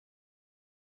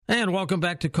And welcome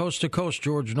back to Coast.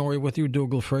 George Norrie with you.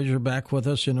 Dougall Fraser back with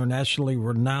us, internationally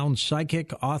renowned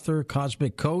psychic, author,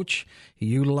 cosmic coach. He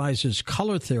utilizes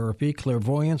color therapy,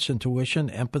 clairvoyance, intuition,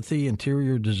 empathy,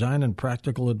 interior design, and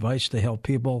practical advice to help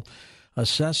people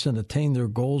assess and attain their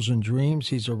goals and dreams.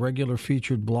 He's a regular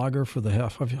featured blogger for the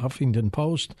Huffington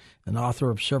Post and author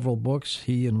of several books.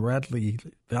 He and Radleigh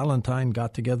Valentine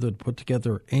got together to put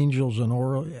together Angels and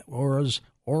Auras,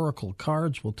 Oracle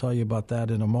cards. We'll tell you about that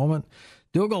in a moment.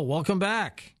 Dougall, welcome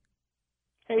back.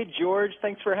 Hey, George.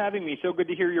 Thanks for having me. So good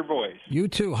to hear your voice. You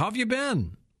too. How have you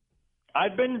been?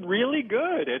 I've been really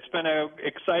good. It's been an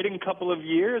exciting couple of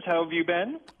years. How have you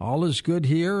been? All is good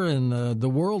here, and the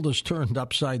world is turned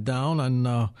upside down,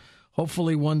 and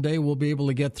hopefully one day we'll be able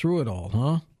to get through it all,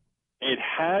 huh? It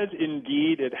has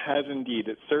indeed. It has indeed.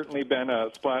 It's certainly been a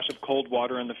splash of cold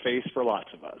water in the face for lots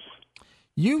of us.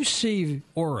 You see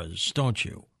auras, don't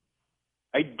you?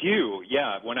 I do,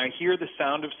 yeah. When I hear the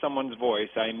sound of someone's voice,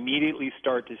 I immediately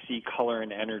start to see color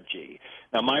and energy.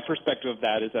 Now, my perspective of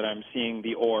that is that I'm seeing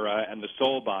the aura and the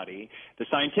soul body. The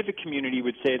scientific community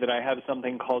would say that I have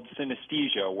something called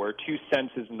synesthesia, where two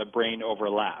senses in the brain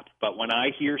overlap. But when I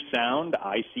hear sound,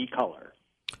 I see color.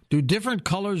 Do different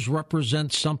colors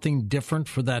represent something different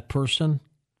for that person?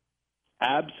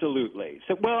 Absolutely.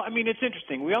 So, well, I mean, it's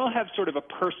interesting. We all have sort of a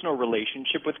personal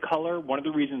relationship with color. One of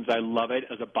the reasons I love it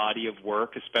as a body of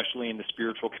work, especially in the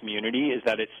spiritual community, is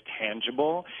that it's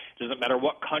tangible. It doesn't matter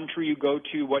what country you go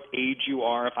to, what age you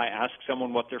are. If I ask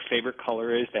someone what their favorite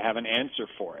color is, they have an answer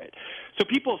for it. So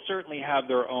people certainly have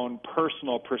their own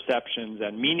personal perceptions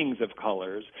and meanings of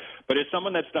colors. But as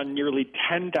someone that's done nearly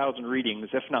 10,000 readings,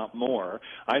 if not more,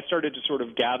 I started to sort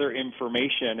of gather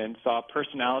information and saw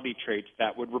personality traits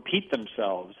that would repeat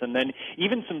themselves. And then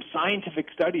even some scientific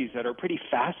studies that are pretty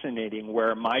fascinating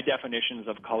where my definitions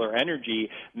of color energy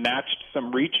matched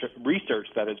some research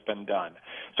that has been done.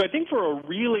 So I think for a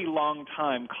really long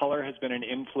time, color has been an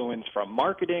influence from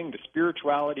marketing to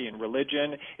spirituality and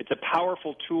religion. It's a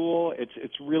powerful tool.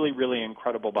 It's really, really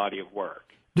incredible body of work.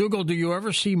 Dougall, do you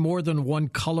ever see more than one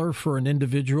color for an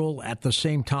individual at the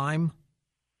same time?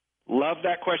 Love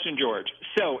that question, George.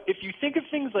 So if you think of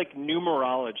things like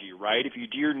numerology, right? If you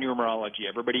do your numerology,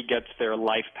 everybody gets their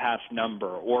life path number.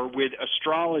 Or with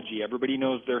astrology, everybody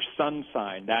knows their sun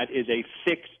sign. That is a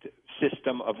fixed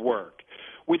system of work.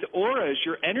 With auras,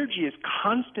 your energy is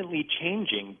constantly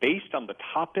changing based on the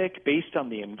topic, based on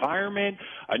the environment.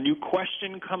 A new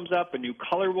question comes up, a new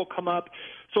color will come up.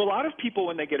 So a lot of people,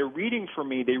 when they get a reading from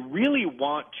me, they really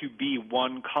want to be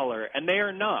one color, and they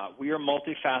are not. We are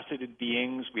multifaceted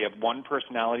beings. We have one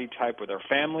personality type with our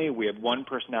family. We have one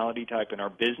personality type in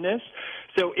our business.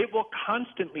 So it will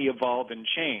constantly evolve and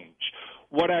change.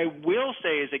 What I will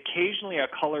say is occasionally a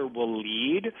color will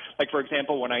lead. Like, for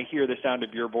example, when I hear the sound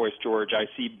of your voice, George, I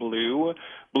see blue.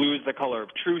 Blue is the color of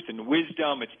truth and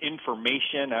wisdom. It's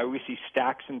information. I always see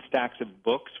stacks and stacks of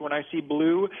books when I see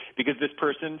blue because this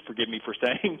person, forgive me for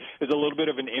saying, is a little bit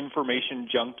of an information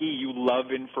junkie. You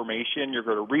love information. You're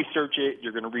going to research it.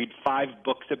 You're going to read 5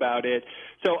 books about it.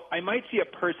 So I might see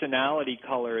a personality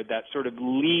color that sort of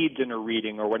leads in a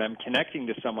reading or when I'm connecting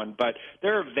to someone, but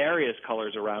there are various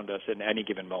colors around us in any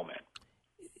given moment.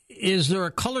 Is there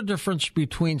a color difference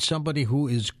between somebody who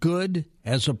is good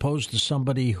as opposed to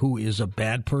somebody who is a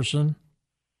bad person?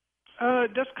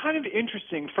 That's kind of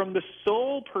interesting. From the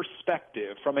soul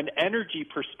perspective, from an energy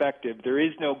perspective, there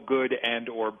is no good and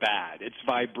or bad. It's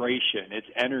vibration. It's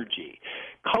energy.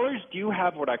 Colors do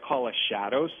have what I call a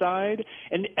shadow side,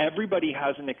 and everybody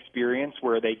has an experience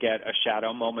where they get a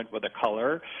shadow moment with a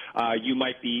color. You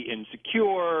might be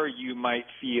insecure. You might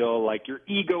feel like your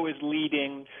ego is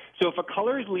leading. So if a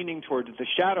color is leaning towards the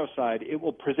shadow side, it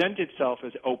will present itself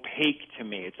as opaque to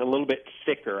me. It's a little bit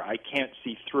thicker. I can't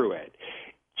see through it.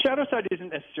 Shadow side isn't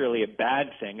necessarily a bad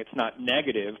thing. It's not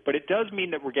negative, but it does mean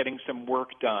that we're getting some work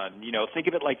done. You know, think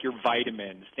of it like your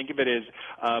vitamins. Think of it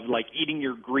as like eating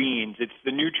your greens. It's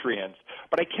the nutrients.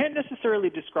 But I can't necessarily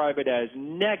describe it as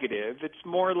negative. It's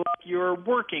more like you're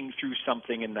working through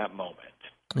something in that moment.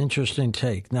 Interesting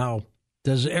take. Now,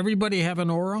 does everybody have an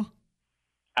aura?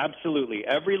 Absolutely.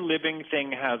 Every living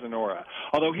thing has an aura.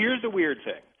 Although here's the weird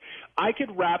thing. I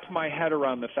could wrap my head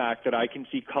around the fact that I can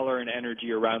see color and energy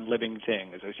around living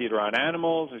things. I see it around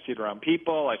animals, I see it around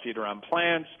people, I see it around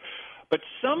plants, but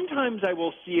sometimes I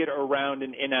will see it around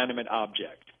an inanimate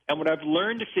object. And what I've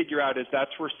learned to figure out is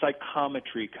that's where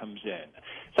psychometry comes in.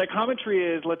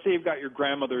 Psychometry is, let's say you've got your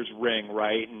grandmother's ring,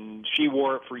 right, and she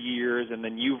wore it for years, and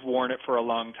then you've worn it for a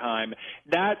long time.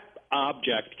 That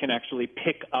object can actually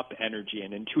pick up energy,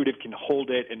 and intuitive can hold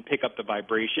it and pick up the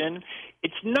vibration.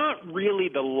 It's not really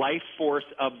the life force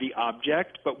of the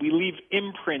object, but we leave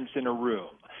imprints in a room.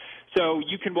 So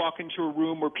you can walk into a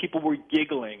room where people were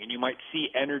giggling, and you might see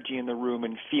energy in the room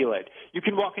and feel it. You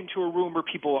can walk into a room where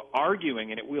people are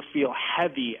arguing, and it will feel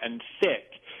heavy and thick.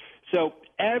 So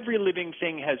every living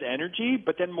thing has energy,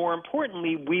 but then more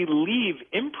importantly, we leave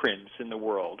imprints in the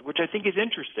world, which I think is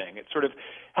interesting. It sort of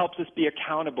helps us be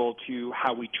accountable to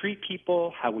how we treat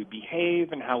people, how we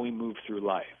behave, and how we move through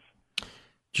life.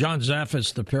 John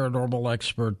Zaffis, the paranormal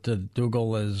expert,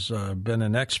 Dougall has been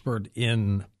an expert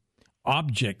in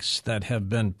objects that have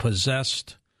been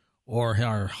possessed or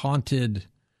are haunted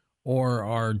or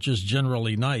are just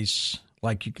generally nice,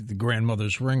 like the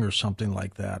grandmother's ring or something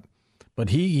like that. But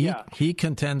he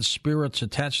contends spirits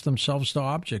attach themselves to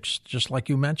objects, just like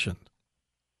you mentioned.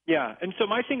 Yeah, and so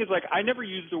my thing is, like, I never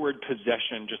use the word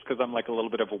possession just because I'm, like, a little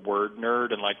bit of a word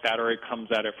nerd, and, like, that already comes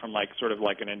at it from, like, sort of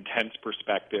like an intense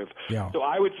perspective. Yeah. So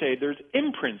I would say there's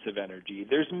imprints of energy.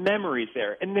 There's memories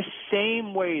there. In the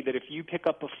same way that if you pick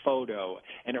up a photo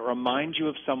and it reminds you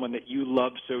of someone that you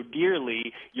love so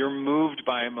dearly, you're moved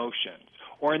by emotions.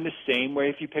 Or in the same way,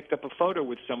 if you picked up a photo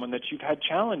with someone that you've had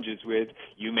challenges with,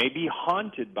 you may be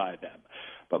haunted by them.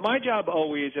 But my job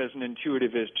always as an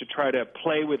intuitive is to try to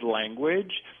play with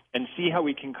language and see how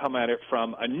we can come at it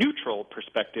from a neutral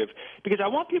perspective, because I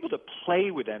want people to play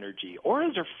with energy.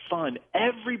 Auras are fun.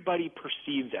 Everybody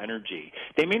perceives energy.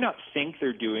 They may not think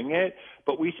they're doing it,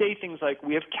 but we say things like,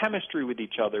 we have chemistry with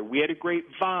each other, we had a great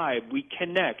vibe, we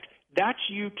connect. That's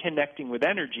you connecting with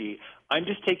energy. I'm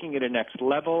just taking it a next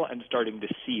level and starting to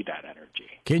see that energy.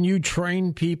 Can you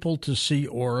train people to see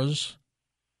auras?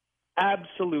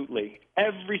 Absolutely.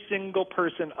 Every single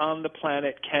person on the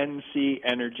planet can see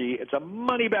energy. It's a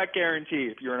money-back guarantee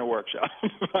if you're in a workshop.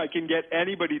 I can get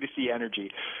anybody to see energy.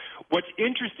 What's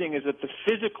interesting is that the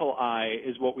physical eye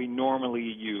is what we normally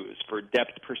use for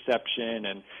depth perception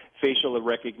and facial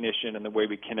recognition and the way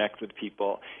we connect with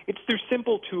people. It's through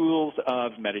simple tools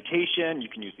of meditation. You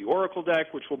can use the oracle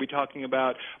deck, which we'll be talking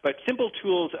about, but simple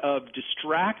tools of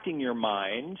distracting your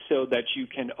mind so that you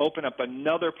can open up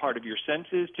another part of your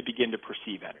senses to begin to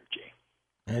perceive energy.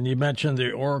 And you mentioned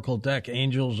the oracle deck,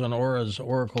 Angels and Auras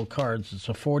Oracle Cards. It's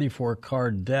a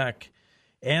 44-card deck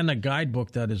and a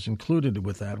guidebook that is included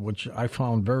with that, which I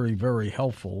found very, very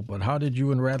helpful. But how did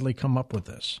you and Radleigh come up with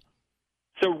this?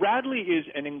 So Radleigh is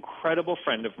an incredible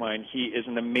friend of mine. He is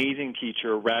an amazing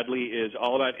teacher. Radleigh is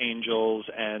all about angels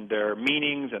and their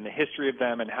meanings and the history of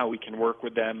them and how we can work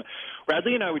with them.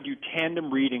 Radleigh and I would do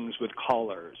tandem readings with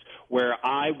callers where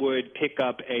I would pick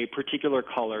up a particular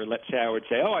color. Let's say I would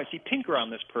say, oh, I see pink around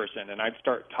this person, and I'd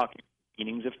start talking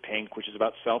meanings of pink, which is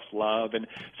about self-love and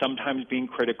sometimes being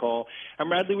critical.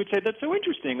 And Radleigh would say, that's so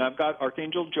interesting. I've got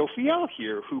Archangel Raphael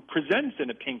here who presents in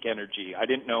a pink energy. I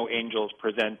didn't know angels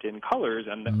present in colors,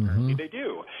 and apparently they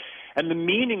do. And the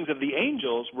meanings of the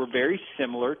angels were very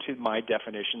similar to my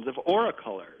definitions of aura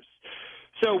colors.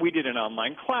 So we did an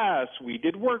online class, we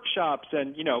did workshops,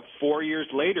 and, 4 years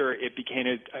later, it became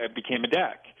a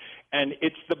deck. And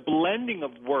it's the blending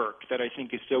of work that I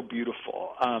think is so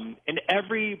beautiful. In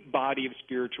every body of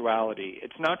spirituality,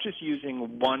 it's not just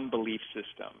using one belief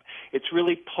system. It's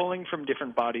really pulling from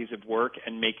different bodies of work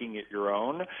and making it your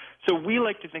own. So we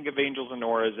like to think of angels and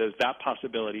auras as that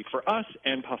possibility for us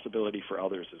and possibility for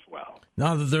others as well.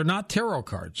 Now, they're not tarot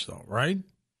cards, though, right?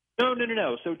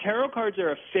 No. So tarot cards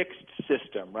are a fixed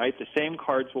system, right? The same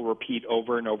cards will repeat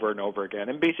over and over and over again,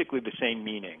 and basically the same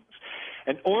meanings.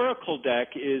 An oracle deck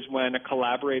is when a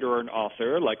collaborator or an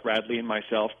author, like Radleigh and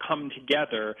myself, come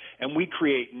together and we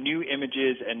create new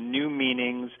images and new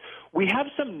meanings. We have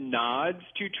some nods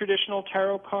to traditional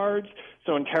tarot cards.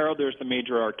 So in tarot, there's the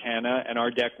major arcana. In our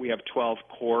deck, we have 12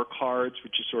 core cards,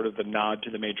 which is sort of the nod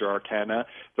to the major arcana.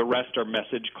 The rest are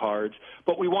message cards.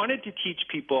 But we wanted to teach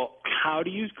people how to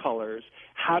use colors,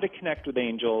 how to connect with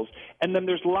angels, and then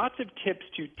there's lots of tips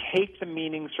to take the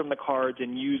meanings from the cards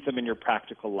and use them in your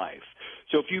practical life.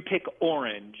 So if you pick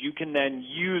orange, you can then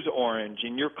use orange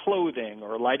in your clothing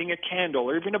or lighting a candle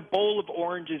or even a bowl of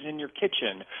oranges in your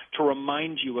kitchen to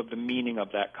remind you of the meaning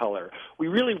of that color. We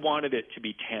really wanted it to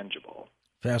be tangible.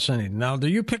 Fascinating. Now, do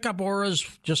you pick up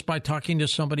auras just by talking to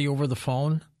somebody over the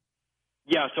phone?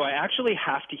 Yeah, so I actually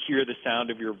have to hear the sound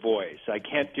of your voice. I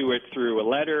can't do it through a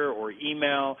letter or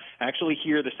email. I actually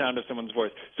hear the sound of someone's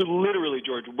voice. So literally,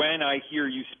 George, when I hear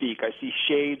you speak, I see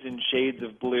shades and shades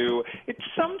of blue. It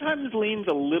sometimes leans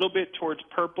a little bit towards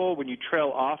purple when you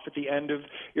trail off at the end of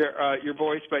your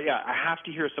voice. But, yeah, I have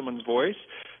to hear someone's voice.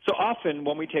 So often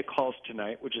when we take calls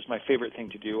tonight, which is my favorite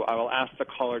thing to do, I will ask the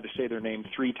caller to say their name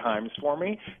 3 times for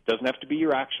me. It doesn't have to be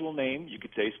your actual name. You could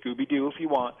say Scooby-Doo if you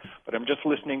want, but I'm just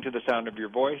listening to the sound of your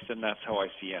voice, and that's how I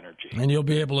see energy. And you'll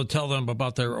be able to tell them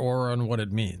about their aura and what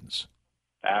it means.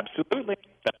 Absolutely.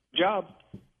 That's the job.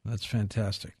 That's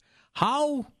fantastic.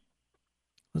 How,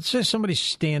 let's say somebody's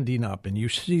standing up and you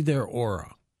see their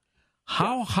aura.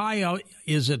 How high out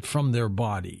is it from their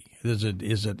body? Is it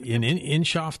an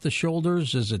inch off the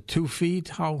shoulders? Is it 2 feet?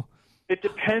 How? It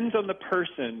depends on the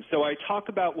person. So I talk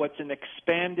about what's an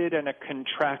expanded and a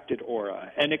contracted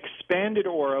aura. An expanded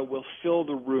aura will fill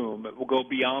the room. It will go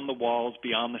beyond the walls,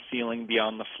 beyond the ceiling,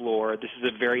 beyond the floor. This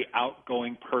is a very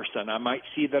outgoing person. I might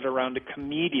see that around a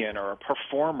comedian or a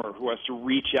performer who has to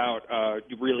reach out,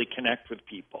 really connect with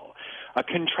people. A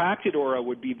contracted aura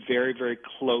would be very, very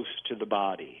close to the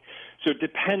body. So it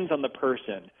depends on the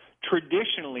person.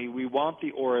 Traditionally, we want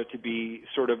the aura to be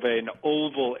sort of an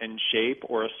oval in shape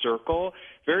or a circle.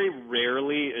 Very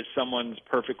rarely is someone's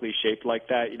perfectly shaped like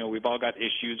that. You know, we've all got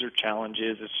issues or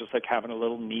challenges. It's just like having a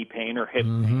little knee pain or hip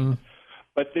pain.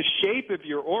 But the shape of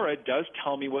your aura does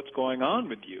tell me what's going on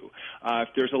with you. If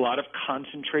there's a lot of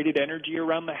concentrated energy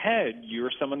around the head,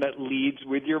 you're someone that leads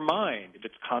with your mind. If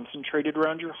it's concentrated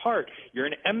around your heart, you're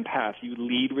an empath. You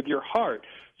lead with your heart.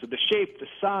 So the shape, the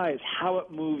size, how it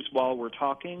moves while we're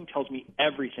talking tells me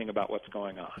everything about what's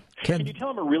going on. Can you tell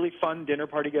them a really fun dinner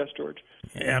party guest, George?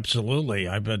 Absolutely.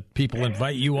 I bet people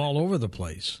invite you all over the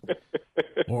place.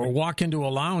 Or walk into a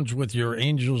lounge with your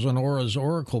Angels and Auras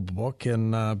Oracle book,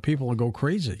 and people will go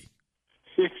crazy.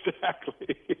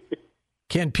 Exactly.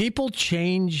 Can people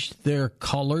change their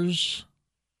colors?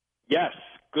 Yes,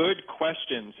 good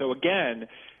question. So again,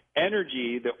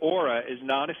 energy, the aura, is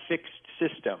not a fixed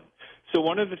system. So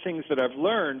one of the things that I've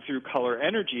learned through color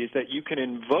energy is that you can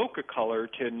invoke a color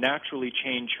to naturally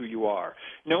change who you are.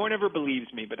 No one ever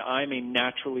believes me, but I'm a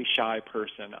naturally shy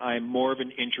person. I'm more of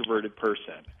an introverted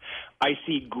person. I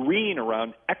see green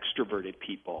around extroverted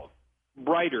people.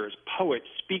 Writers, poets,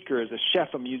 speakers, a chef,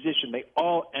 a musician, they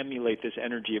all emulate this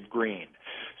energy of green.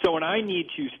 So when I need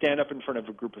to stand up in front of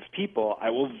a group of people, I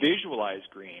will visualize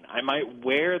green. I might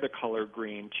wear the color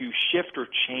green to shift or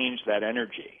change that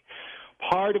energy.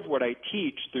 Part of what I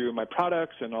teach through my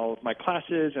products and all of my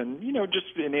classes and, you know, just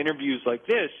in interviews like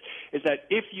this is that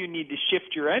if you need to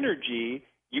shift your energy,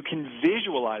 you can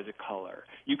visualize a color.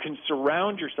 You can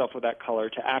surround yourself with that color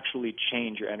to actually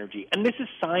change your energy. And this is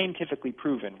scientifically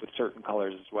proven with certain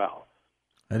colors as well.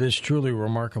 That is truly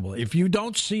remarkable. If you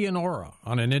don't see an aura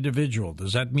on an individual,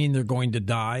 does that mean they're going to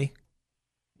die?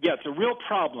 Yeah, it's a real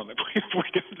problem. If we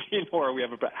don't see an aura, we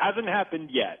have a problem. Hasn't happened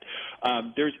yet.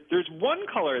 There's one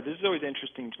color. This is always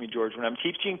interesting to me, George. When I'm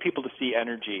teaching people to see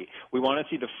energy, we want to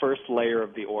see the first layer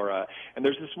of the aura. And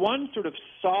there's this one sort of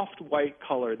soft white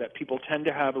color that people tend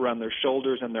to have around their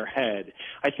shoulders and their head.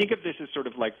 I think of this as sort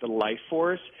of like the life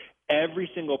force.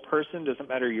 Every single person, doesn't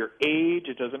matter your age,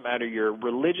 it doesn't matter your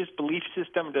religious belief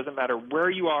system, it doesn't matter where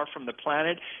you are from the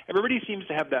planet, everybody seems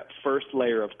to have that first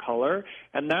layer of color,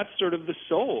 and that's sort of the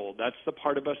soul. That's the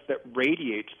part of us that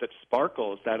radiates, that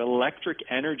sparkles, that electric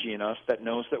energy in us that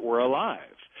knows that we're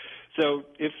alive. So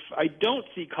if I don't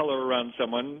see color around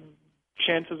someone,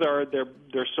 chances are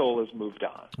their soul has moved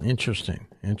on. Interesting.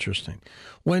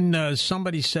 When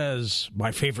somebody says,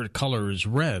 my favorite color is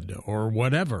red or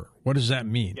whatever, what does that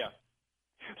mean? Yeah.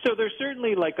 So there's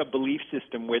certainly like a belief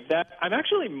system with that. I'm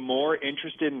actually more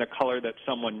interested in the color that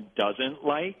someone doesn't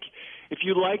like. If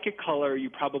you like a color, you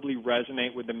probably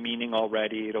resonate with the meaning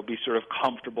already. It'll be sort of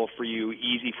comfortable for you,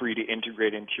 easy for you to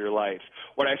integrate into your life.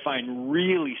 What I find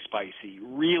really spicy,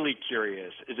 really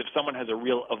curious, is if someone has a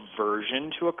real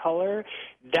aversion to a color,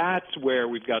 that's where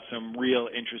we've got some real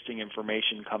interesting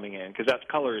information coming in, because that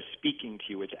color is speaking to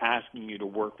you. It's asking you to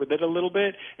work with it a little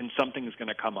bit, and something's going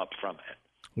to come up from it.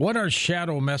 What are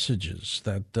shadow messages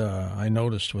that I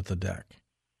noticed with the deck?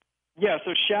 Yeah,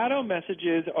 so shadow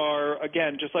messages are,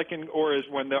 again, just like in auras,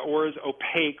 when the aura is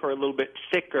opaque or a little bit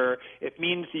thicker, it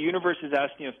means the universe is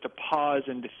asking us to pause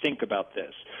and to think about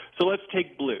this. So let's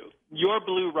take blue. Your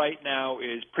blue right now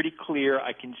is pretty clear.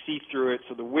 I can see through it.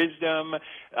 So the wisdom,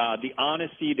 the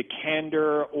honesty, the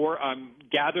candor, or I'm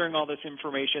gathering all this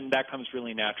information, that comes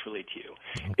really naturally to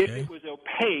you. Okay. If it was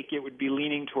opaque, it would be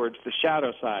leaning towards the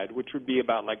shadow side, which would be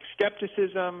about like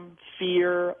skepticism,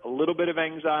 fear, a little bit of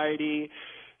anxiety.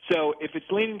 So if it's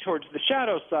leaning towards the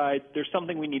shadow side, there's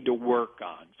something we need to work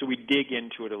on. So we dig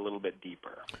into it a little bit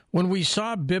deeper. When we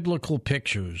saw biblical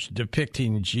pictures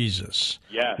depicting Jesus,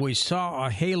 yes, we saw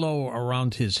a halo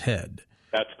around his head.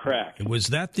 That's correct. Was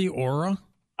that the aura?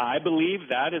 I believe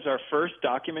that is our first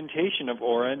documentation of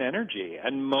aura and energy,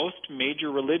 and most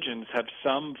major religions have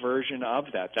some version of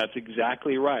that. That's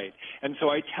exactly right. And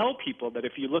so I tell people that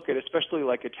if you look at especially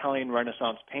like Italian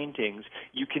Renaissance paintings,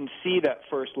 you can see that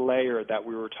first layer that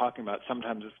we were talking about.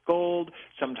 Sometimes it's gold,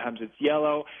 sometimes it's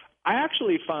yellow. I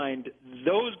actually find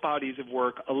those bodies of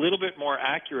work a little bit more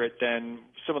accurate than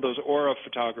some of those aura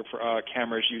photographer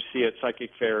cameras you see at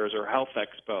psychic fairs or health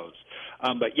expos.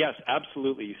 But yes,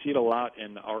 absolutely, you see it a lot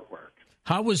in artwork.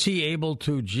 How was he able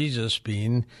to, Jesus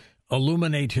being,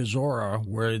 illuminate his aura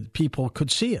where people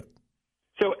could see it?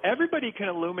 So everybody can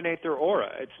illuminate their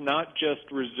aura. It's not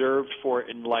just reserved for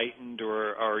enlightened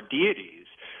or deities.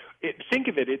 Think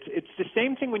of it. It's the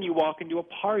same thing when you walk into a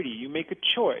party. You make a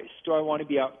choice. Do I want to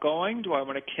be outgoing? Do I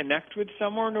want to connect with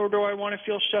someone? Or do I want to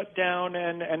feel shut down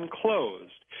and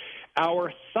closed?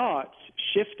 Our thoughts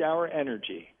shift our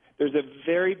energy. There's a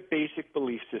very basic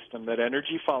belief system that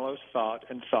energy follows thought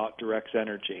and thought directs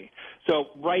energy. So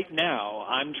right now,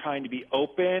 I'm trying to be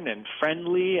open and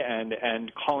friendly and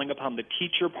calling upon the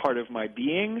teacher part of my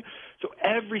being. So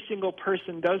every single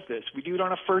person does this. We do it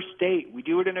on a first date. We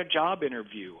do it in a job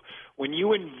interview. When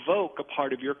you invoke a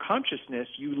part of your consciousness,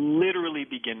 you literally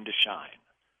begin to shine.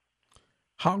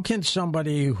 How can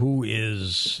somebody who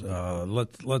is,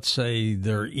 let's say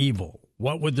they're evil,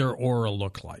 what would their aura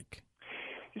look like?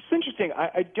 It's interesting.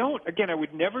 I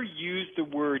would never use the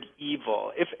word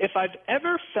evil. If I've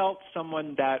ever felt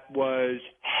someone that was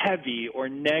heavy or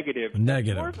negative,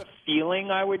 more of a feeling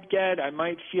I would get. I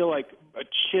might feel like a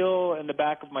chill in the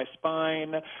back of my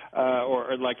spine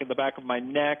or like in the back of my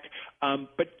neck.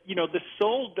 But, the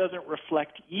soul doesn't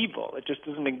reflect evil. It just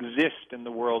doesn't exist in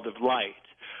the world of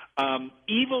light.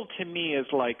 Evil to me is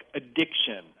like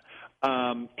addiction,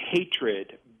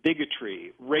 hatred,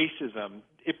 bigotry, racism.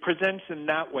 It presents in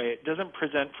that way. It doesn't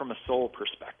present from a soul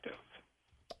perspective.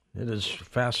 It is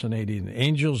fascinating.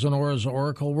 Angels and Auras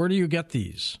Oracle, where do you get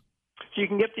these? So you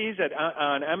can get these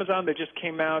on Amazon. They just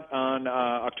came out on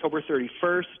October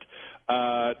 31st.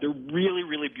 They're really,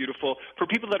 really beautiful. For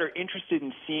people that are interested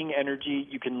in seeing energy,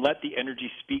 you can let the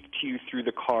energy speak to you through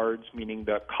the cards, meaning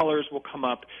the colors will come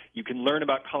up. You can learn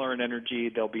about color and energy.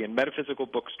 They'll be in metaphysical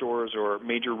bookstores or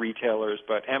major retailers,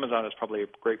 but Amazon is probably a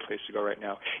great place to go right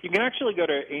now. You can actually go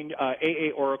to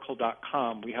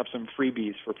aaoracle.com. We have some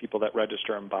freebies for people that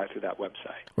register and buy through that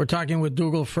website. We're talking with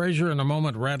Dougall Fraser. In a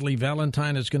moment, Radleigh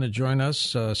Valentine is going to join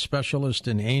us, a specialist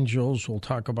in angels. We'll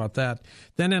talk about that.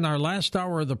 Then in our last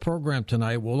hour of the program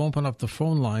tonight, we'll open up the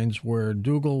phone lines where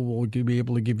Dougall will be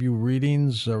able to give you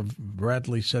readings.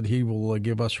 Radleigh said he will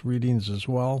give us readings as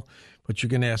well, but you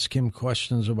can ask him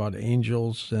questions about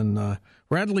angels. And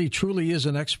Radleigh truly is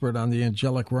an expert on the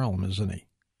angelic realm, isn't he?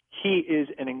 He is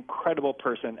an incredible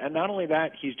person. And not only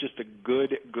that, he's just a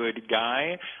good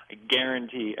guy. I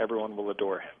guarantee everyone will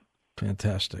adore him.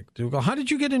 Fantastic. Dougall, how did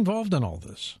you get involved in all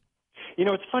this?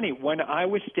 It's funny. When I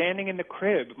was standing in the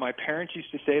crib, my parents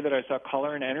used to say that I saw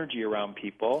color and energy around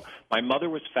people. My mother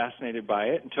was fascinated by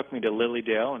it and took me to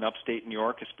Lilydale in upstate New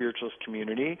York, a spiritualist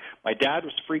community. My dad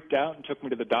was freaked out and took me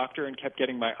to the doctor and kept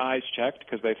getting my eyes checked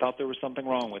because they thought there was something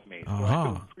wrong with me. So I had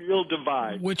a real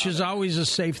divide. Which is always a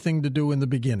safe thing to do in the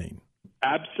beginning.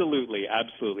 Absolutely.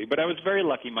 But I was very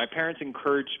lucky. My parents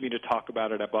encouraged me to talk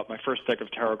about it. I bought my first deck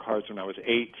of tarot cards when I was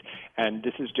 8, and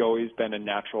this has always been a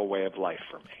natural way of life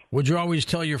for me. Would you always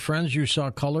tell your friends you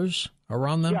saw colors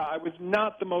around them? Yeah, I was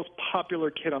not the most popular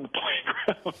kid on the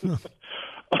playground.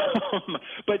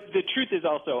 But the truth is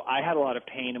also I had a lot of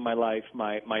pain in my life.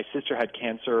 My sister had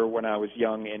cancer when I was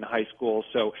young in high school,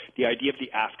 so the idea of the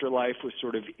afterlife was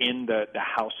sort of in the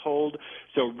household.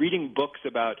 So reading books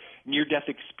about near-death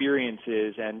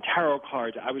experiences and tarot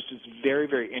cards, I was just very,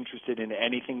 very interested in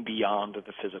anything beyond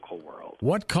the physical world.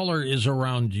 What color is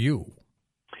around you?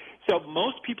 So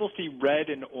most people see red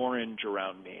and orange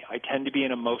around me. I tend to be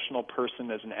an emotional person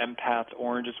as an empath.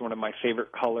 Orange is one of my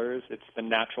favorite colors. It's the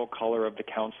natural color of the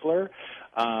counselor,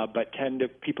 but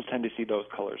people tend to see those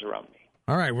colors around me.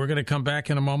 All right, we're going to come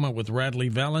back in a moment with Radleigh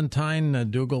Valentine.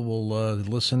 Dougall will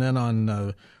listen in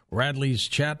on Radleigh's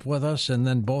chat with us, and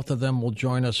then both of them will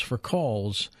join us for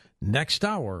calls next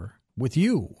hour with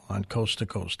you on Coast to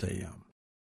Coast AM.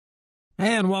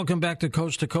 And welcome back to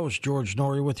Coast. George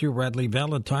Norrie with you. Radleigh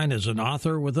Valentine is an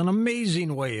author with an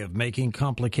amazing way of making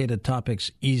complicated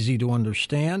topics easy to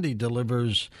understand. He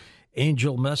delivers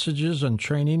angel messages and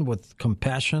training with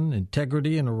compassion,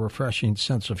 integrity, and a refreshing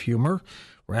sense of humor.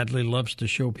 Radleigh loves to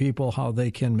show people how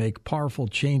they can make powerful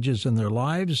changes in their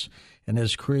lives and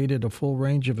has created a full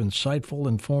range of insightful,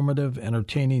 informative,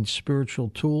 entertaining spiritual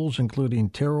tools,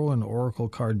 including tarot and oracle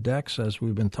card decks, as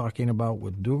we've been talking about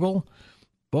with Dougall,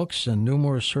 books, and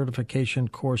numerous certification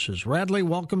courses. Radleigh,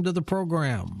 welcome to the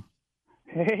program.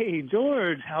 Hey,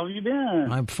 George, how have you been?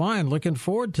 I'm fine. Looking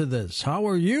forward to this. How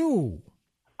are you?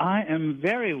 I am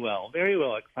very well.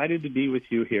 Excited to be with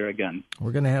you here again.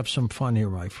 We're going to have some fun here,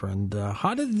 my friend.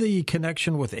 How did the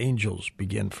connection with angels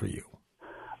begin for you?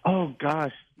 Oh,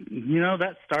 gosh.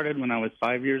 That started when I was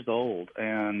 5 years old,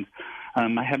 and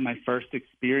I had my first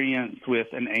experience with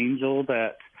an angel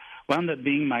that wound up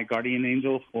being my guardian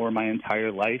angel for my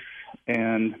entire life.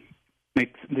 And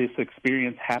this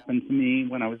experience happened to me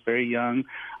when I was very young.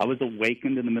 I was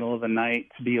awakened in the middle of the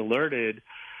night to be alerted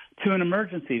to an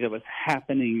emergency that was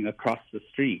happening across the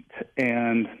street.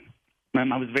 And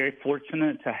I was very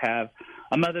fortunate to have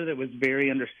a mother that was very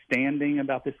understanding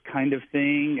about this kind of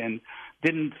thing and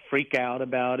didn't freak out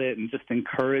about it and just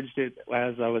encouraged it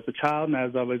as I was a child and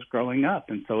as I was growing up.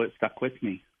 And so it stuck with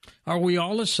me. Are we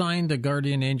all assigned a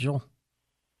guardian angel?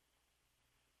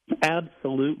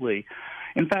 Absolutely.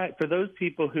 In fact, for those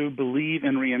people who believe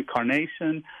in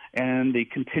reincarnation and the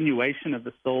continuation of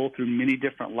the soul through many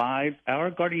different lives, our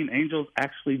guardian angels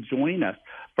actually join us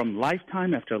from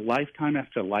lifetime after lifetime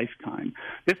after lifetime.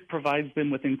 This provides them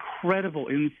with incredible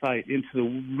insight into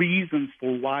the reasons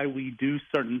for why we do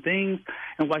certain things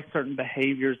and why certain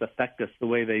behaviors affect us the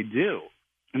way they do.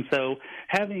 And so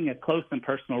having a close and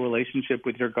personal relationship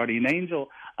with your guardian angel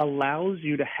allows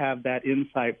you to have that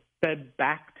insight fed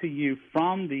back to you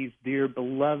from these dear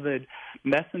beloved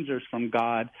messengers from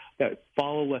God that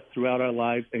follow us throughout our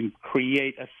lives and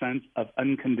create a sense of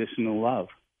unconditional love.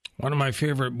 One of my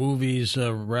favorite movies,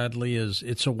 Radleigh, is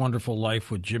It's a Wonderful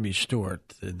Life with Jimmy Stewart.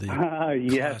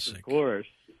 Yes, classic, of course.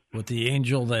 With the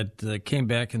angel that came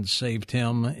back and saved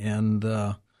him, and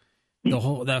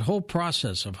that whole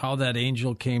process of how that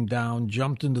angel came down,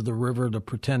 jumped into the river to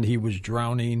pretend he was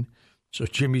drowning, so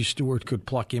Jimmy Stewart could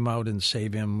pluck him out and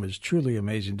save him, was truly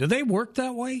amazing. Do they work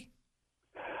that way?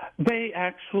 They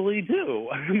actually do.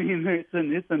 I mean,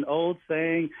 it's an old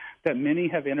saying that many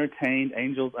have entertained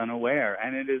angels unaware,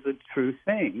 and it is a true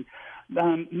thing.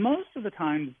 Most of the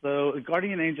times, though,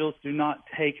 guardian angels do not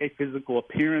take a physical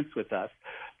appearance with us.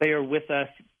 They are with us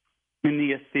in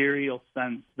the ethereal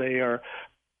sense. They are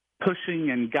pushing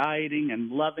and guiding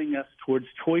and loving us towards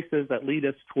choices that lead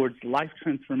us towards life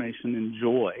transformation and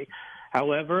joy.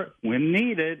 However, when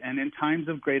needed and in times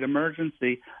of great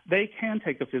emergency, they can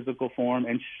take a physical form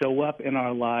and show up in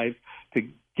our lives to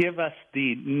give us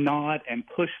the nod and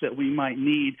push that we might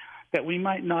need, that we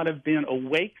might not have been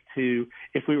awake to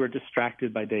if we were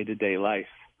distracted by day-to-day life.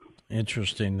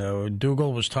 Interesting, though.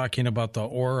 Dougall was talking about the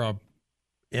aura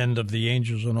end of the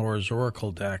Angels and Auras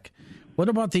Oracle deck. What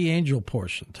about the angel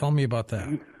portion? Tell me about that.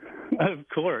 Of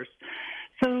course.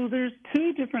 So there's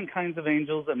two different kinds of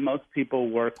angels that most people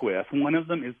work with. One of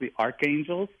them is the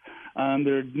archangels.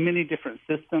 There are many different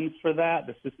systems for that.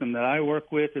 The system that I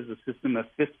work with is a system of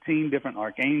 15 different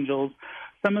archangels.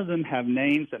 Some of them have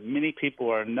names that many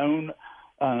people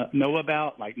know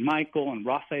about, like Michael and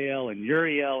Raphael and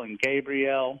Uriel and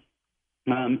Gabriel.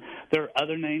 There are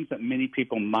other names that many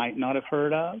people might not have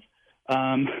heard of.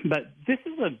 But this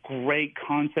is a great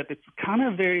concept. It's kind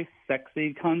of a very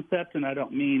sexy concept, and I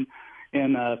don't mean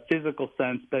in a physical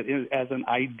sense, but as an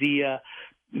idea.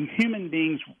 Human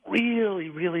beings really,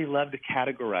 really love to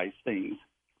categorize things.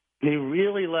 They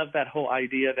really love that whole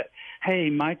idea that, hey,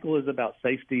 Michael is about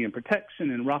safety and protection,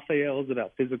 and Raphael is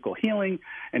about physical healing,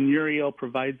 and Uriel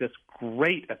provides us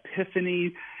great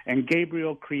epiphany, and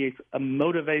Gabriel creates a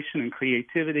motivation and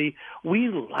creativity. We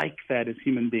like that as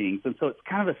human beings, and so it's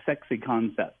kind of a sexy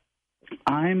concept.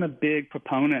 I'm a big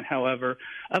proponent, however,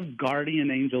 of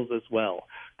guardian angels as well.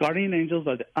 Guardian angels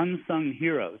are the unsung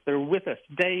heroes. They're with us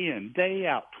day in, day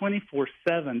out,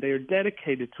 24/7. They are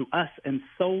dedicated to us and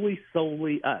solely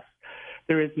us.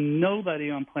 There is nobody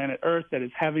on planet Earth that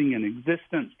is having an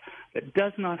existence that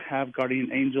does not have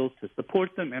guardian angels to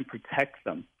support them and protect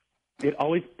them. It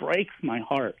always breaks my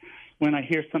heart when I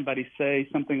hear somebody say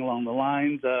something along the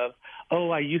lines of, oh,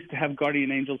 I used to have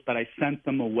guardian angels, but I sent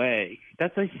them away.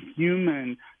 That's a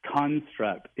human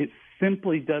construct. It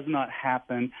simply does not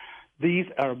happen. These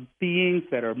are beings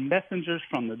that are messengers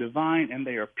from the divine, and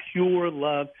they are pure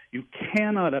love. You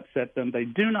cannot upset them. They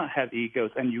do not have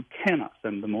egos, and you cannot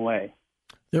send them away.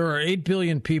 There are 8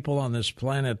 billion people on this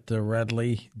planet,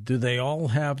 Radleigh. Do they all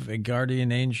have a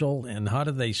guardian angel, and how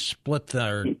do they split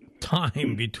their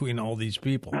time between all these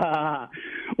people?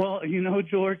 Well,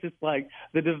 George, it's like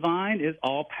the divine is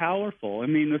all-powerful. I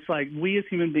mean, it's like we as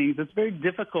human beings, it's very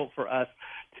difficult for us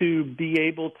to be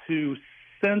able to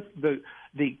sense the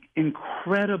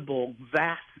incredible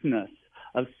vastness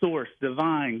of source,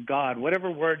 divine, God,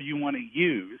 whatever word you want to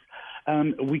use.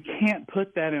 We can't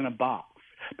put that in a box.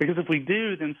 Because if we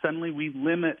do, then suddenly we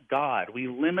limit God. We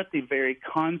limit the very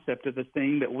concept of the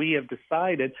thing that we have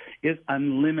decided is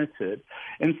unlimited.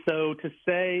 And so to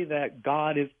say that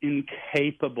God is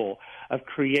incapable of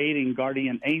creating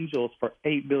guardian angels for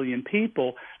 8 billion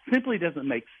people simply doesn't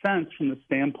make sense from the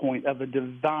standpoint of a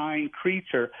divine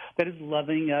creature that is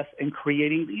loving us and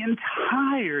creating the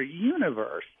entire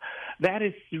universe. That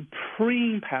is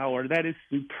supreme power. That is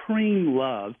supreme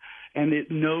love. And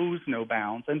it knows no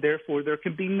bounds, and therefore there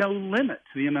can be no limit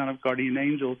to the amount of guardian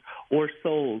angels or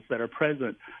souls that are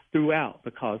present throughout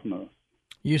the cosmos.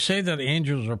 You say that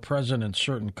angels are present in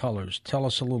certain colors. Tell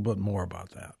us a little bit more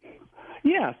about that.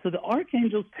 Yeah, so the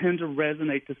archangels tend to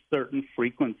resonate to certain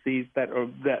frequencies that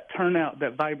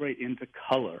vibrate into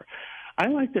color. I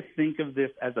like to think of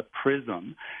this as a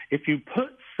prism. If you put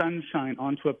sunshine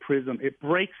onto a prism, it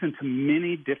breaks into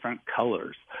many different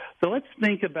colors. So let's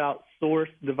think about Source,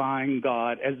 Divine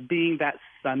God, as being that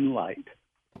sunlight.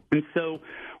 And so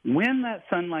when that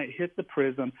sunlight hits the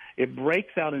prism, it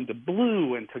breaks out into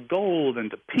blue, into gold,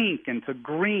 into pink, into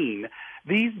green,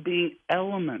 these being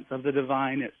elements of the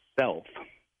divine itself.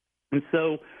 And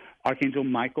so Archangel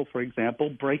Michael, for example,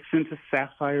 breaks into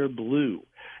sapphire blue.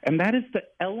 And that is the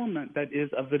element that is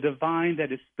of the divine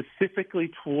that is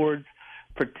specifically towards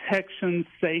protection,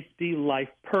 safety, life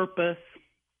purpose.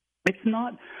 It's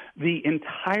not the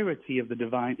entirety of the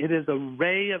divine. It is a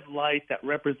ray of light that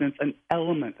represents an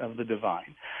element of the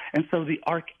divine. And so the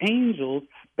archangels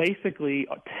basically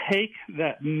take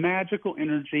that magical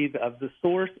energy of the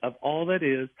source of all that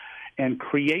is and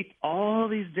create all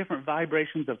these different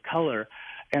vibrations of color.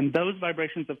 And those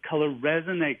vibrations of color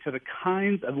resonate to the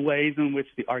kinds of ways in which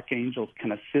the archangels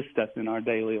can assist us in our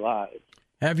daily lives.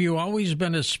 Have you always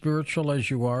been as spiritual as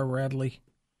you are, Radleigh?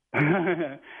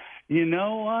 You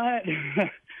know what?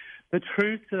 The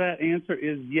truth to that answer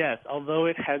is yes, although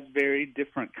it has very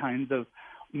different kinds of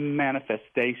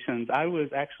manifestations. I was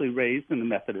actually raised in the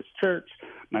Methodist Church.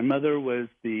 My mother was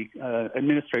the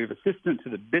administrative assistant to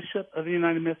the bishop of the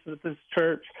United Methodist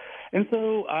Church. And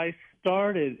so I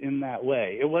started in that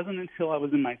way. It wasn't until I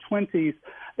was in my 20s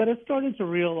that I started to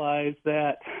realize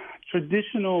that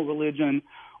traditional religion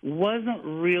wasn't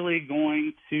really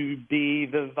going to be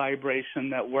the vibration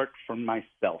that worked for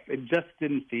myself. It just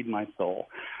didn't feed my soul.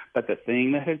 But the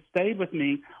thing that had stayed with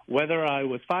me, whether I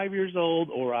was 5 years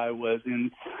old or I was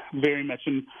very much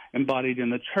embodied in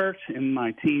the church in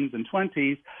my teens and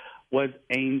 20s, was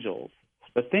angels.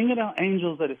 The thing about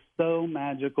angels that is so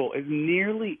magical is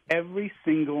nearly every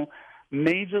single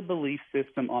major belief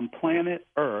system on planet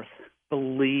Earth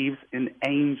believes in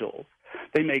angels.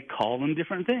 They may call them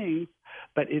different things,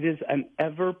 but it is an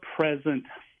ever-present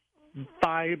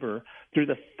fiber through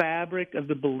the fabric of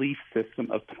the belief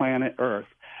system of planet Earth.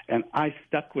 And I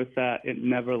stuck with that. It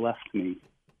never left me.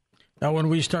 Now, when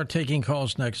we start taking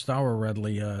calls next hour,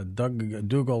 Radleigh,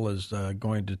 Dougall is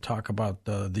going to talk about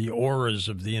the auras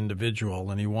of the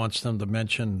individual, and he wants them to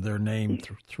mention their name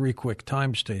 3 quick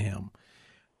times to him.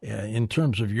 In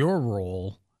terms of your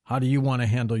role, how do you want to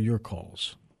handle your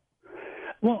calls?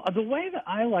 Well, the way that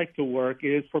I like to work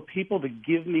is for people to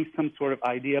give me some sort of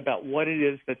idea about what it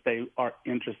is that they are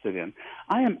interested in.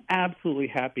 I am absolutely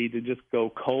happy to just go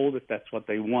cold if that's what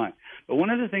they want. But one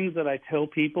of the things that I tell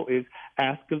people is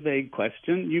ask a vague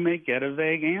question, you may get a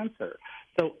vague answer.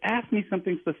 So ask me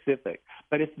something specific.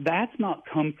 But if that's not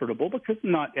comfortable, because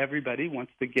not everybody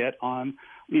wants to get on,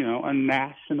 a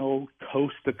national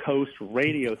coast-to-coast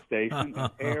radio station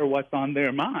and air what's on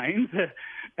their minds,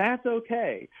 that's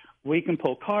okay. We can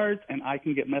pull cards, and I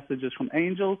can get messages from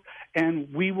angels,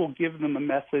 and we will give them a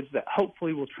message that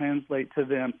hopefully will translate to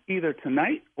them either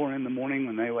tonight or in the morning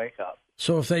when they wake up.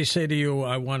 So if they say to you,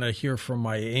 I want to hear from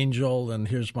my angel, and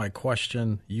here's my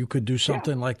question, you could do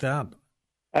something like that?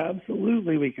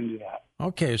 Absolutely, we can do that.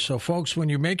 Okay, so folks, when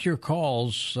you make your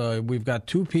calls, we've got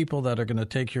 2 people that are going to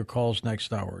take your calls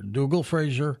next hour. Dougall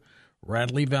Fraser,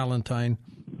 Radleigh Valentine.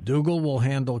 Dougall will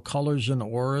handle colors and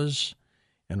auras,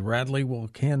 and Radleigh will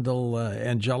handle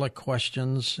angelic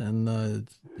questions, and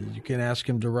you can ask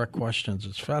him direct questions.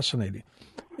 It's fascinating.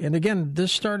 And again,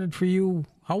 this started for you.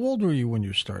 How old were you when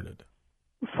you started?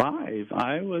 5.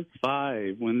 I was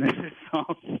 5 when this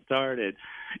all started.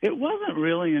 It wasn't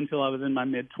really until I was in my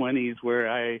mid-20s where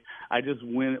I just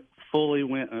fully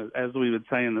went, as we would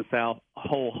say in the South,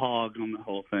 whole hog on the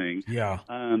whole thing. Yeah.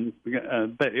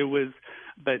 But it was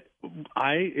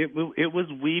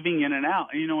weaving in and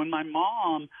out. And my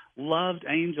mom loved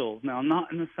angels. Now,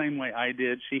 not in the same way I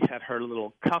did. She had her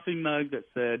little coffee mug that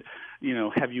said,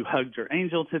 have you hugged your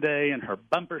angel today? And her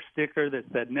bumper sticker that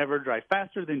said, never drive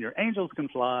faster than your angels can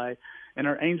fly, and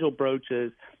her angel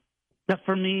brooches. But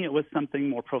for me, it was something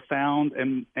more profound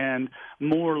and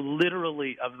more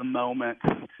literally of the moment,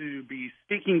 to be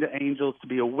speaking to angels, to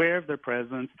be aware of their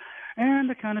presence, and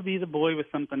to kind of be the boy with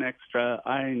something extra.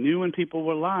 I knew when people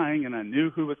were lying, and I knew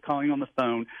who was calling on the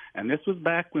phone. And this was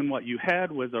back when what you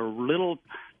had was a little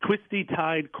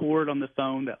twisty-tied cord on the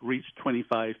phone that reached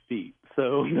 25 feet.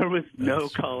 So there was no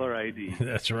caller ID.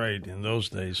 That's right, in those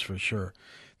days, for sure.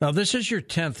 Now, this is your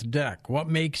 10th deck. What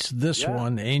makes this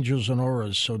one, Angels and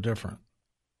Auras, so different?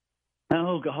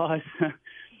 Oh, gosh.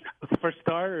 For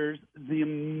starters, the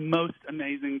most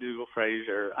amazing Dougall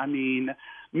Fraser. I mean,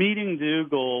 meeting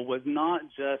Dougall was not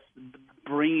just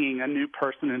bringing a new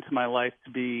person into my life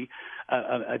to be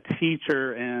a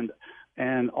teacher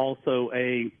and also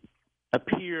a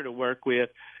peer to work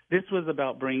with. This was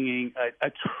about bringing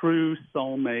a true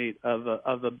soulmate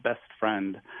of a best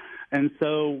friend. And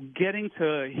so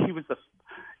it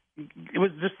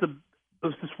was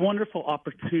this wonderful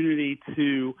opportunity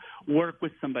to work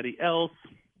with somebody else.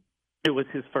 It was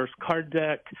his first card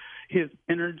deck. His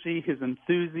energy, his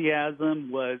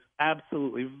enthusiasm was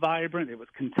absolutely vibrant. It was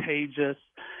contagious.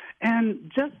 And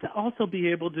just to also be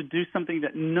able to do something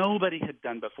that nobody had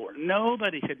done before.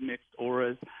 Nobody had mixed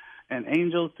auras and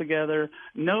angels together.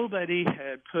 Nobody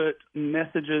had put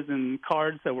messages in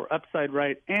cards that were upside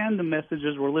right, and the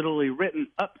messages were literally written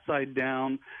upside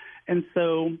down. And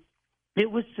so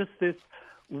it was just this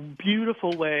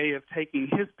beautiful way of taking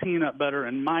his peanut butter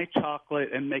and my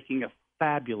chocolate and making a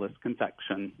fabulous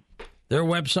confection. Their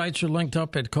websites are linked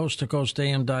up at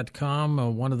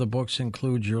coasttocoastam.com. One of the books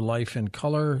includes Your Life in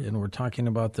Color, and we're talking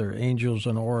about their Angels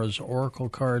and Auras Oracle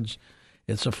cards.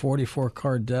 It's a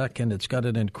 44-card deck, and it's got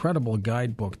an incredible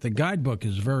guidebook. The guidebook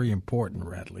is very important,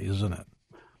 Radleigh, isn't it?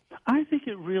 I think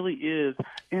it really is.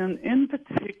 And in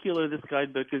particular, this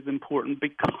guidebook is important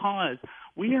because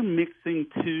we are mixing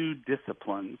two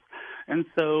disciplines. And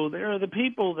so there are the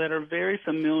people that are very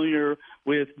familiar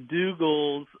with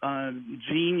Dougall's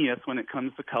genius when it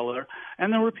comes to color,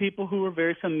 and there were people who were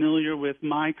very familiar with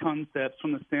my concepts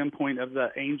from the standpoint of the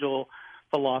angel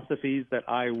philosophies that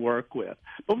I work with.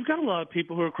 But we've got a lot of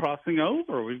people who are crossing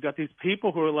over. We've got these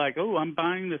people who are like, oh, I'm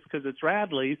buying this because it's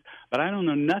Radleigh's, but I don't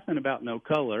know nothing about no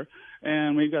color.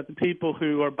 And we've got the people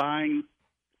who are buying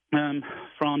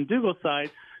from Dougall's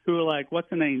side who are like, what's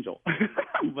an angel?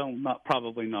 Well,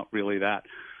 probably not really that.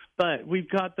 But we've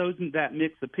got that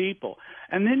mix of people.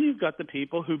 And then you've got the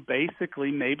people who basically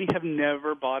maybe have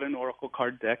never bought an oracle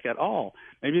card deck at all.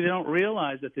 Maybe they don't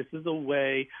realize that this is a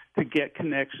way to get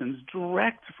connections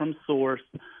direct from source,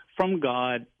 from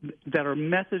God, that are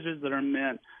messages that are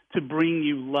meant to bring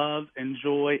you love and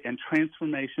joy and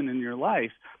transformation in your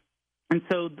life. And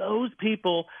so those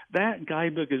people, that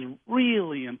guidebook is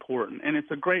really important, and it's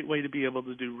a great way to be able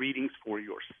to do readings for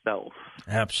yourself.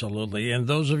 Absolutely. And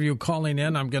those of you calling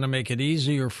in, I'm going to make it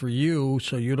easier for you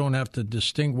so you don't have to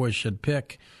distinguish and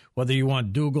pick whether you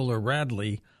want Dougall or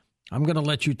Radleigh. I'm going to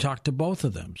let you talk to both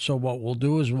of them. So what we'll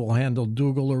do is we'll handle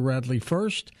Dougall or Radleigh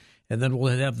first, and then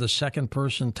we'll have the second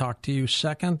person talk to you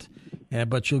second.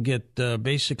 But you'll get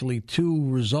basically two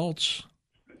results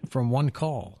from one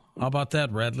call. How about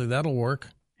that, Radleigh? That'll work.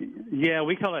 Yeah,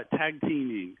 we call it tag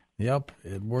teaming. Yep,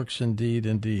 it works indeed.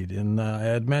 And I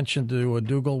had mentioned to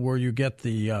Dougall where you get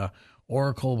the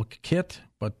Oracle kit,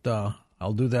 but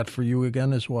I'll do that for you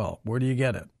again as well. Where do you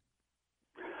get it?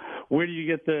 Where do you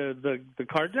get the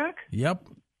card deck? Yep.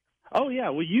 Oh, yeah.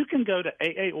 Well, you can go to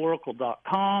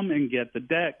aaoracle.com and get the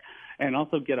deck, and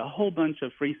also get a whole bunch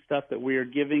of free stuff that we are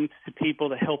giving to people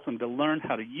to help them to learn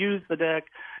how to use the deck.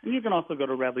 And you can also go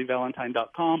to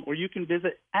radleighvalentine.com, or you can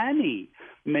visit any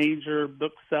major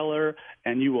bookseller,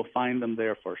 and you will find them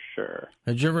there for sure.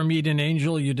 Did you ever meet an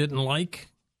angel you didn't like?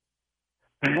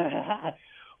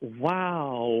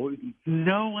 Wow.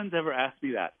 No one's ever asked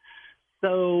me that.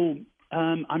 So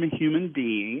I'm a human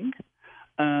being,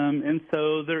 and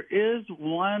so there is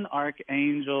one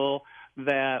archangel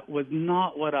that was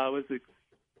not what I was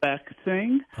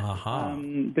expecting. Uh-huh.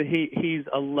 He's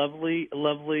a lovely,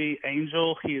 lovely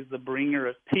angel. He is the bringer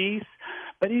of peace,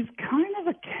 but he's kind of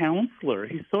a counselor.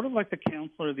 He's sort of like the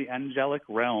counselor of the angelic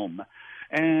realm.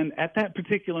 And at that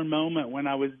particular moment when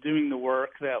I was doing the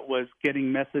work that was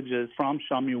getting messages from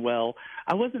Shamuel,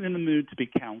 I wasn't in the mood to be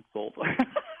counseled.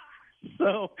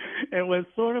 So it was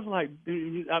sort of like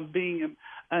being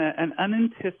an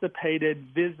unanticipated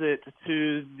visit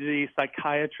to the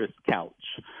psychiatrist's couch.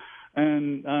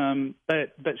 And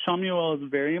but Shamuel is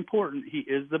very important. He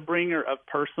is the bringer of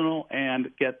personal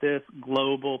and, get this,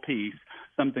 global peace,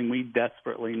 something we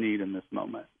desperately need in this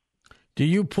moment. Do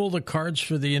you pull the cards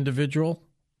for the individual?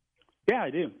 Yeah,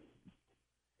 I do.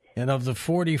 And of the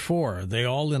 44, are they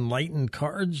all enlightened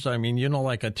cards? I mean,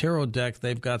 like a tarot deck,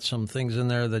 they've got some things in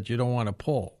there that you don't want to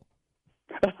pull.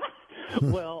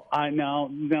 Well,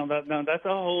 that's a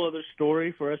whole other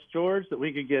story for us, George, that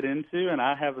we could get into, and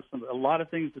I have a lot of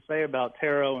things to say about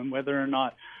tarot and whether or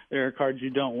not there are cards you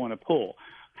don't want to pull.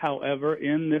 However,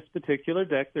 in this particular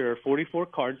deck, there are 44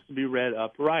 cards to be read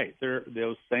upright.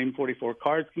 Those same 44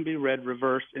 cards can be read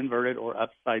reversed, inverted, or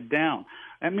upside down.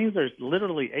 That means there's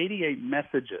literally 88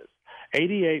 messages,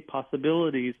 88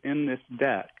 possibilities in this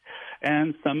deck.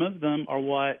 And some of them are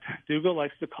what Dougall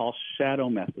likes to call shadow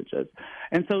messages.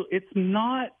 And so it's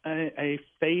not a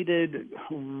faded,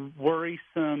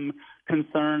 worrisome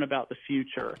concern about the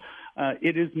future.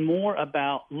 It is more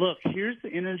about, look, here's the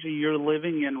energy you're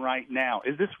living in right now.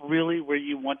 Is this really where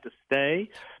you want to stay?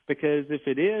 Because if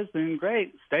it is, then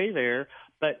great, stay there.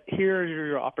 But here are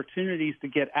your opportunities to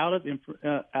get out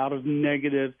of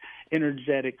negative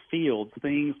energetic fields,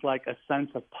 things like a sense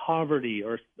of poverty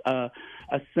or a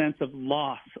sense of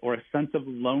loss or a sense of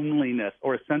loneliness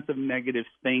or a sense of negative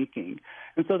thinking.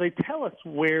 And so they tell us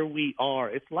where we are.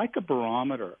 It's like a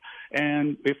barometer.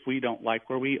 And if we don't like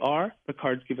where we are, the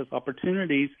cards give us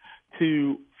opportunities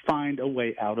to find a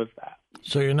way out of that.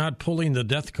 So you're not pulling the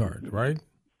death card, right?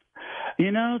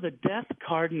 The death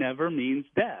card never means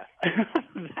death.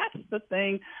 That's the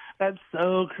thing that's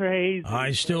so crazy.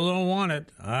 I still don't want it.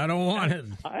 I don't want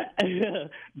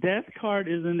it. Death card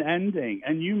is an ending,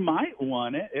 and you might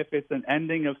want it if it's an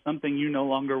ending of something you no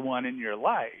longer want in your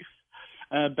life.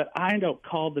 But I don't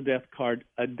call the death card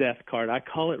a death card. I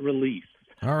call it release.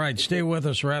 All right, stay with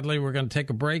us, Radleigh. We're going to take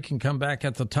a break and come back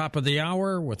at the top of the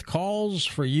hour with calls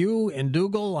for you and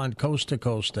Dougall on Coast to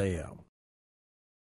Coast AM.